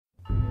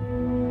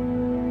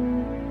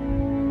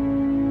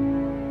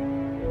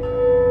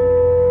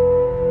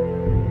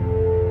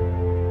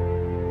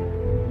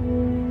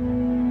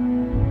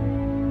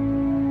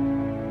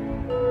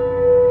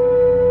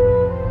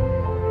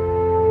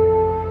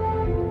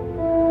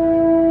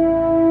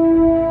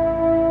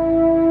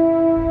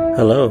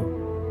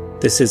Hello,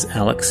 this is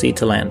Alex C.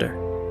 Telander.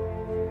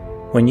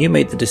 When you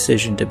made the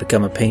decision to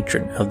become a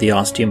patron of the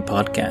Ostium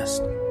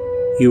Podcast,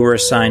 you were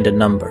assigned a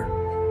number,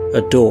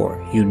 a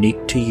door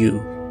unique to you.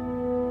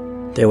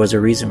 There was a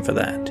reason for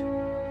that.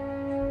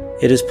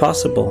 It is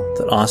possible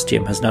that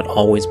Ostium has not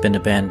always been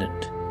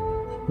abandoned,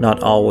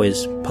 not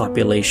always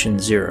population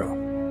zero.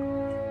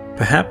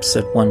 Perhaps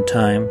at one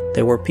time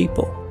there were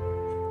people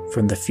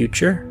from the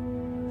future,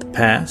 the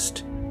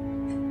past,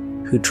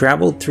 who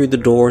traveled through the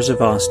doors of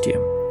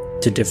Ostium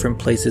to different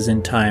places in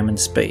time and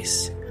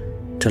space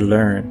to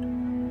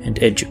learn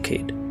and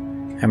educate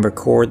and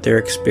record their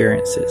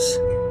experiences.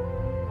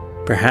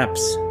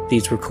 Perhaps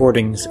these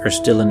recordings are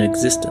still in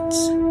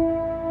existence.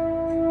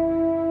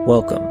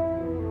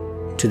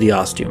 Welcome to the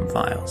Ostium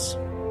Files.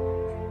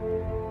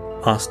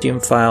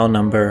 Ostium File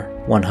number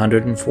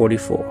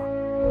 144.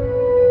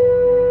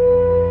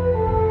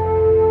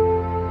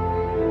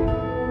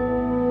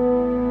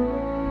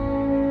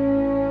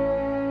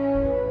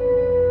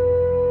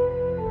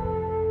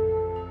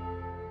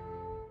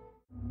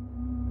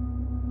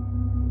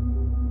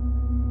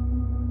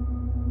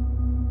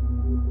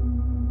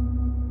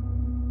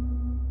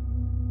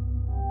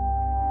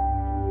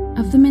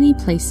 Of the many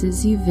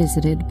places you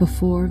visited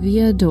before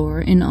via a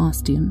door in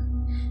Ostium,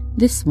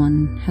 this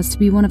one has to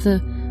be one of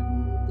the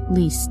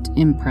least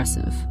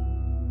impressive.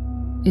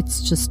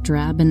 It's just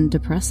drab and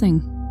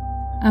depressing.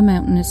 A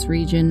mountainous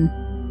region.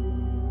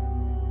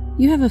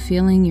 You have a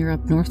feeling you're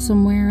up north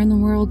somewhere in the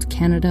world,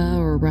 Canada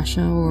or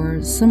Russia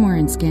or somewhere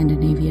in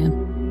Scandinavia.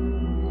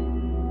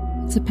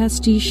 It's a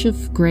pastiche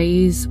of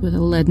greys with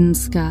a leaden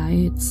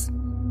sky. It's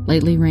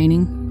lightly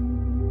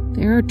raining.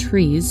 There are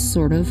trees,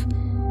 sort of.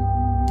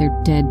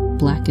 They're dead,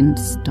 blackened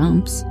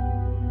stumps.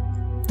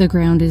 The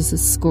ground is a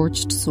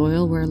scorched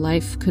soil where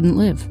life couldn't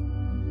live.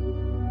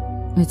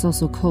 It's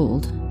also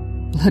cold.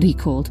 Bloody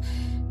cold.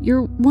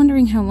 You're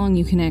wondering how long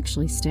you can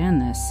actually stand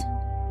this.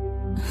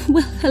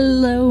 Well,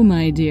 hello,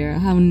 my dear.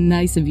 How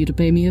nice of you to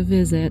pay me a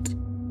visit.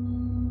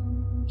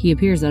 He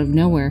appears out of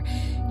nowhere.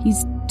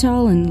 He's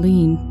tall and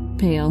lean,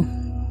 pale,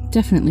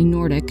 definitely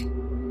Nordic,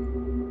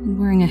 and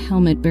wearing a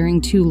helmet bearing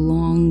two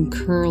long,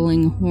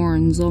 curling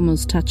horns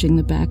almost touching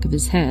the back of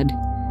his head.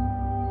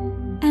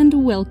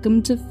 And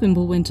welcome to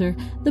Fimbulwinter,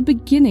 the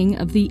beginning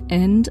of the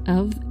end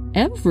of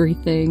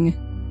everything.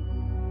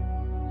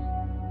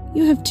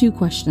 You have two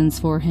questions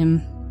for him.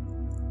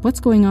 What's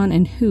going on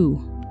and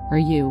who are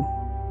you?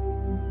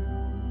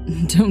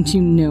 Don't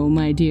you know,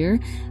 my dear?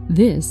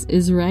 This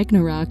is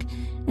Ragnarok,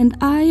 and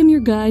I am your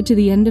guide to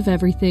the end of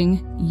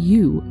everything.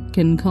 You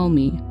can call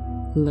me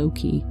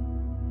Loki.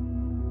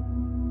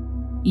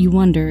 You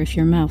wonder if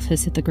your mouth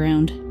has hit the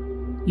ground.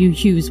 You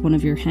use one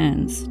of your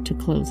hands to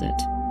close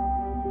it.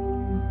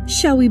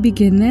 Shall we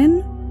begin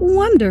then?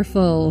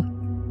 Wonderful!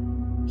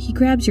 He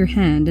grabs your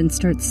hand and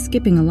starts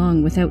skipping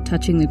along without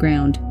touching the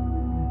ground.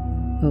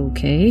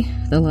 Okay,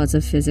 the laws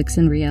of physics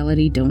and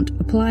reality don't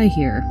apply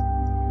here.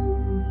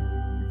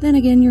 Then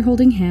again, you're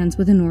holding hands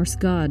with a Norse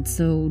god,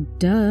 so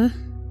duh.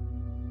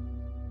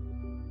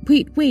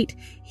 Wait,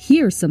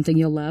 here's something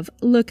you'll love.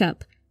 Look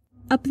up.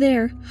 Up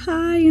there,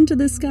 high into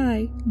the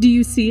sky. Do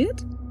you see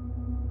it?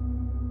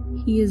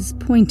 He is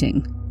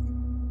pointing.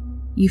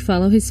 You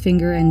follow his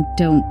finger and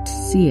don't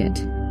see it.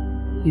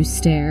 You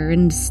stare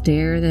and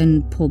stare,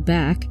 then pull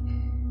back,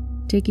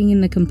 taking in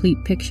the complete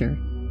picture.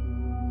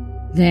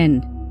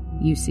 Then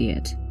you see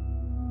it.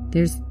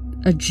 There's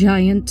a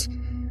giant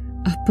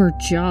upper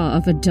jaw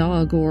of a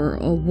dog or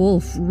a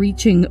wolf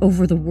reaching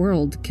over the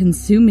world,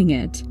 consuming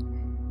it.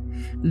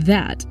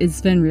 That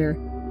is Fenrir,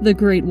 the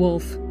great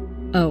wolf.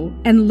 Oh,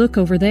 and look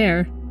over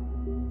there.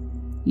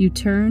 You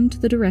turn to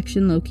the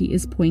direction Loki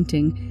is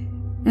pointing,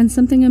 and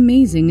something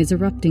amazing is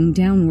erupting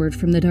downward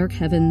from the dark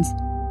heavens.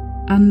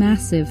 A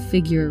massive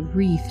figure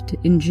wreathed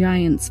in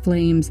giant's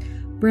flames,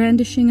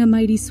 brandishing a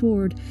mighty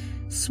sword,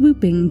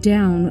 swooping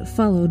down,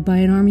 followed by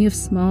an army of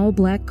small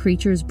black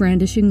creatures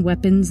brandishing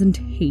weapons and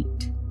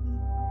hate.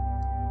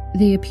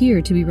 They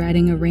appear to be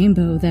riding a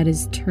rainbow that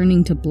is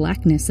turning to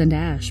blackness and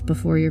ash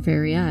before your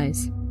very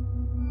eyes.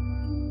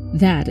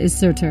 That is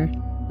Surtur,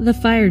 the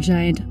fire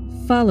giant,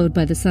 followed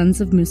by the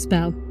sons of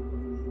Muspel.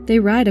 They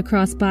ride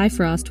across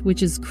Bifrost,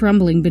 which is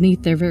crumbling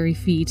beneath their very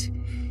feet.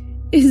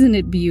 Isn't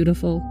it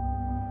beautiful?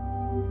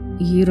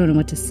 You don't know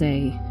what to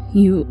say.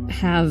 You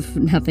have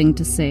nothing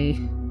to say.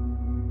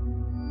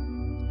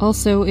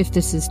 Also, if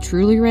this is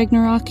truly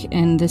Ragnarok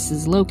and this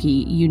is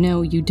Loki, you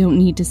know you don't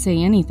need to say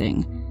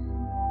anything.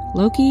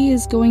 Loki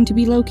is going to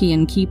be Loki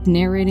and keep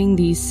narrating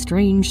these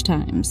strange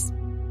times.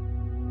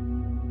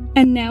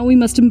 And now we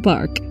must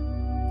embark,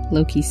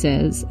 Loki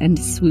says, and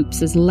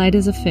swoops as light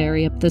as a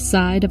fairy up the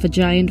side of a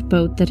giant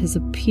boat that has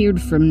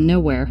appeared from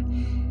nowhere.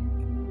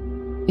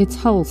 Its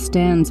hull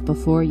stands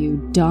before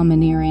you,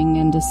 domineering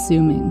and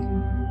assuming.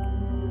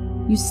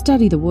 You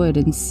study the wood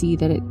and see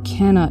that it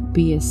cannot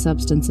be a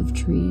substance of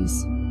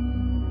trees.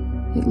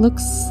 It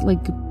looks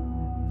like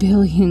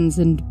billions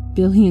and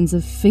billions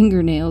of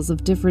fingernails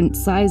of different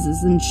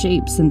sizes and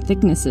shapes and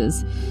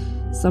thicknesses,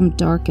 some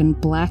dark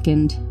and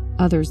blackened,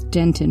 others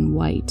dent in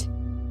white.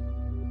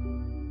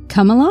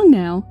 Come along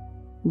now,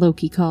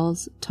 Loki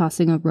calls,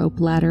 tossing a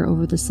rope ladder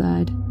over the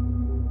side.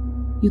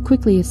 You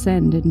quickly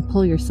ascend and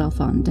pull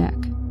yourself on deck.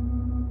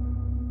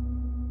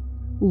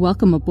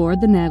 Welcome aboard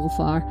the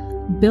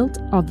Naglfar, built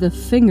of the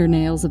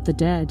fingernails of the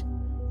dead.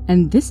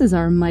 And this is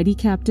our mighty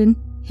captain,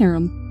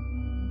 Hiram.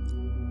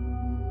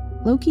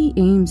 Loki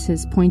aims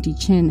his pointy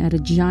chin at a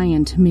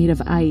giant made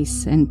of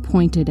ice and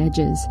pointed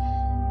edges.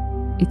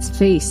 Its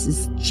face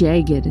is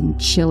jagged and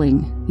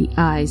chilling, the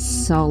eyes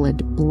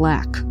solid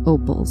black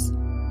opals.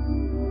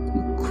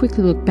 You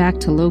quickly look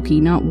back to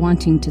Loki, not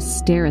wanting to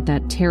stare at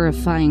that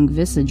terrifying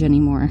visage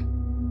anymore.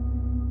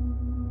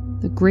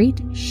 The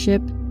great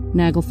ship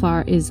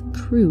Naglfar is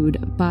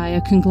crewed by a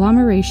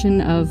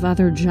conglomeration of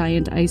other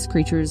giant ice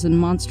creatures and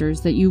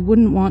monsters that you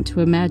wouldn't want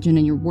to imagine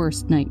in your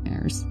worst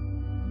nightmares.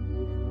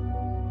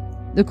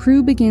 The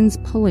crew begins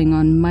pulling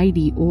on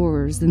mighty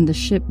oars, and the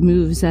ship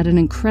moves at an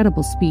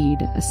incredible speed,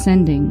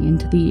 ascending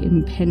into the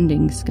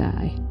impending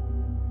sky.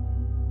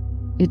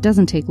 It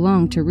doesn't take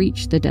long to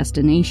reach the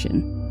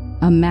destination,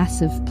 a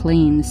massive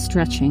plain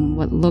stretching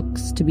what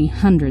looks to be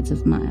hundreds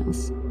of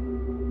miles.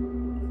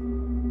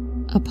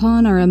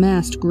 Upon are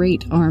amassed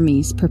great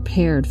armies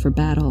prepared for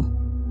battle,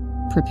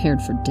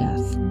 prepared for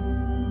death.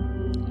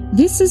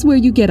 "This is where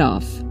you get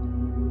off,"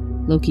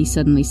 Loki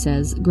suddenly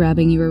says,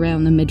 grabbing you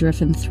around the midriff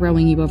and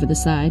throwing you over the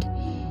side.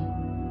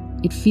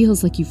 It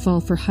feels like you fall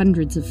for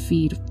hundreds of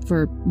feet,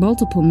 for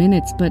multiple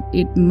minutes, but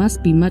it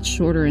must be much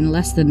shorter and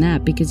less than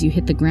that because you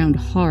hit the ground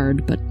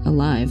hard but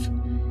alive.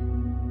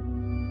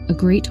 A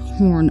great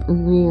horn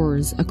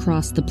roars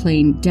across the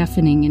plain,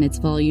 deafening in its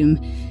volume,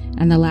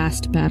 and the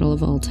last battle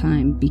of all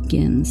time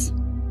begins.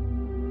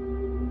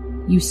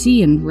 You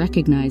see and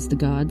recognize the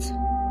gods.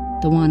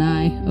 The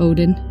One-Eye,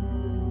 Odin,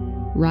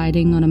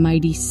 riding on a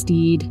mighty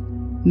steed,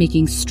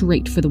 making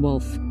straight for the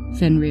wolf,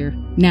 Fenrir,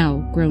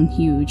 now grown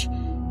huge.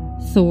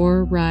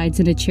 Thor rides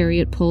in a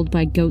chariot pulled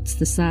by goats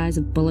the size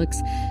of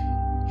bullocks,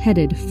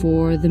 headed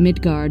for the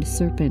Midgard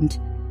serpent,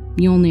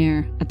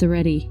 Mjolnir at the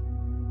ready.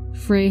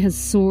 Frey has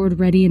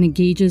sword ready and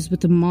engages with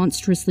the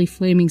monstrously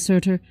flaming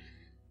Surtur,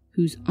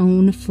 whose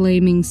own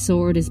flaming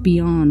sword is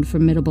beyond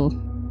formidable.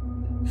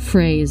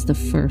 Frey is the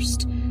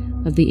first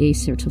of the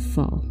Aesir to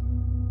fall.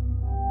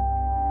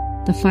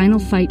 The final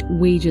fight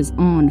wages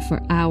on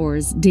for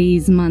hours,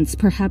 days, months,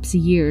 perhaps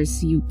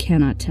years, you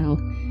cannot tell.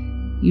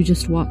 You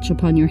just watch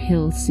upon your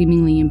hill,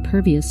 seemingly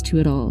impervious to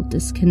it all,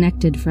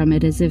 disconnected from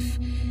it as if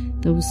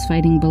those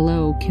fighting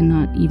below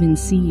cannot even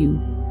see you.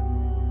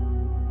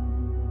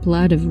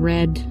 Blood of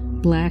red,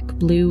 black,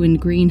 blue, and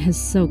green has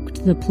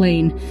soaked the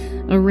plain,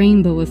 a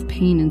rainbow of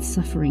pain and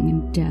suffering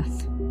and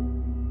death.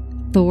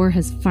 Thor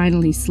has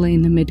finally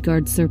slain the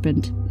Midgard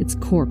serpent, its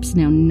corpse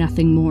now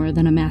nothing more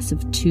than a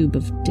massive tube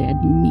of dead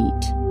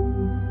meat.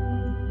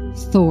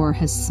 Thor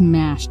has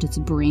smashed its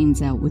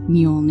brains out with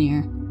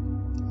Mjolnir,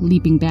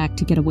 leaping back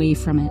to get away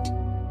from it,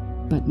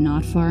 but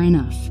not far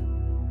enough.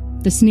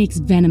 The snake's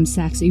venom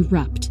sacs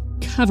erupt,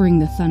 covering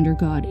the thunder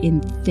god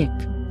in thick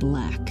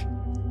black.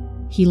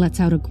 He lets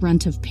out a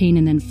grunt of pain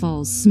and then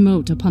falls,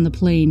 smote upon the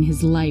plain,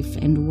 his life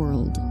and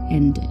world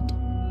ended.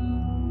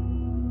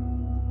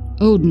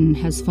 Odin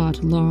has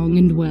fought long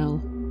and well,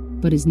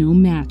 but is no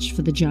match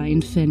for the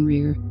giant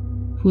Fenrir,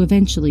 who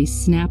eventually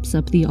snaps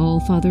up the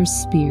Allfather's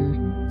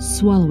spear,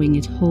 swallowing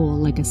it whole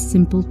like a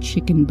simple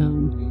chicken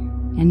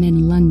bone, and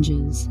then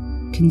lunges,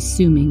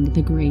 consuming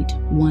the great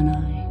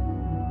One-Eye.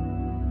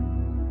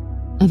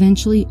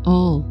 Eventually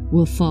all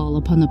will fall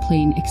upon the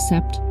plain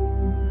except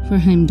for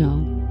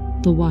Heimdall,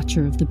 the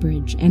Watcher of the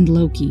Bridge, and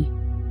Loki,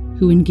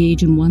 who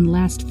engage in one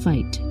last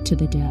fight to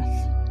the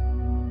death.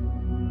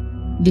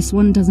 This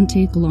one doesn't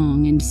take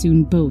long, and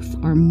soon both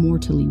are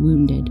mortally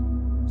wounded,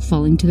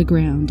 falling to the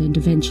ground and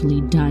eventually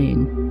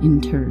dying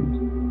in turn.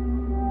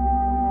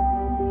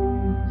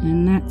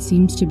 And that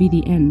seems to be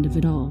the end of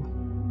it all.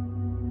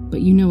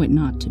 But you know it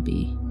not to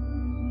be.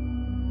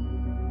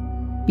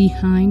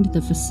 Behind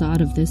the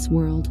facade of this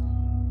world,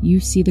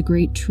 you see the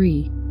great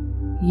tree,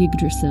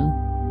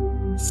 Yggdrasil,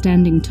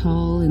 standing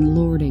tall and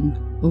lording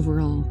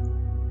over all.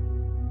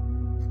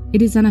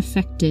 It is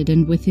unaffected,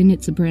 and within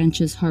its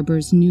branches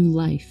harbors new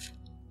life,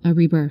 a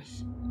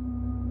rebirth.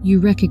 You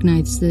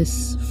recognize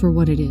this for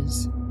what it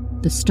is,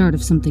 the start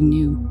of something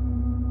new,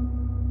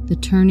 the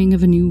turning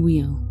of a new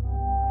wheel,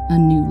 a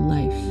new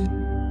life.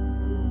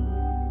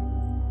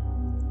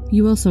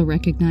 You also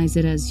recognize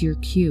it as your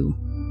cue.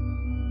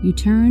 You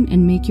turn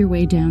and make your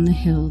way down the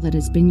hill that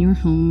has been your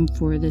home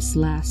for this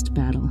last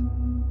battle,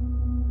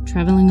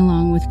 traveling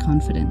along with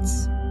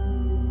confidence.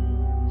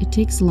 It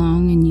takes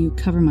long and you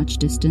cover much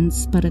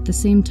distance, but at the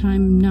same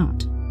time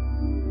not.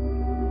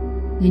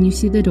 Then you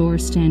see the door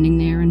standing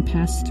there and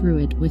pass through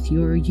it with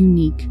your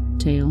unique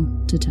tale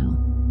to tell.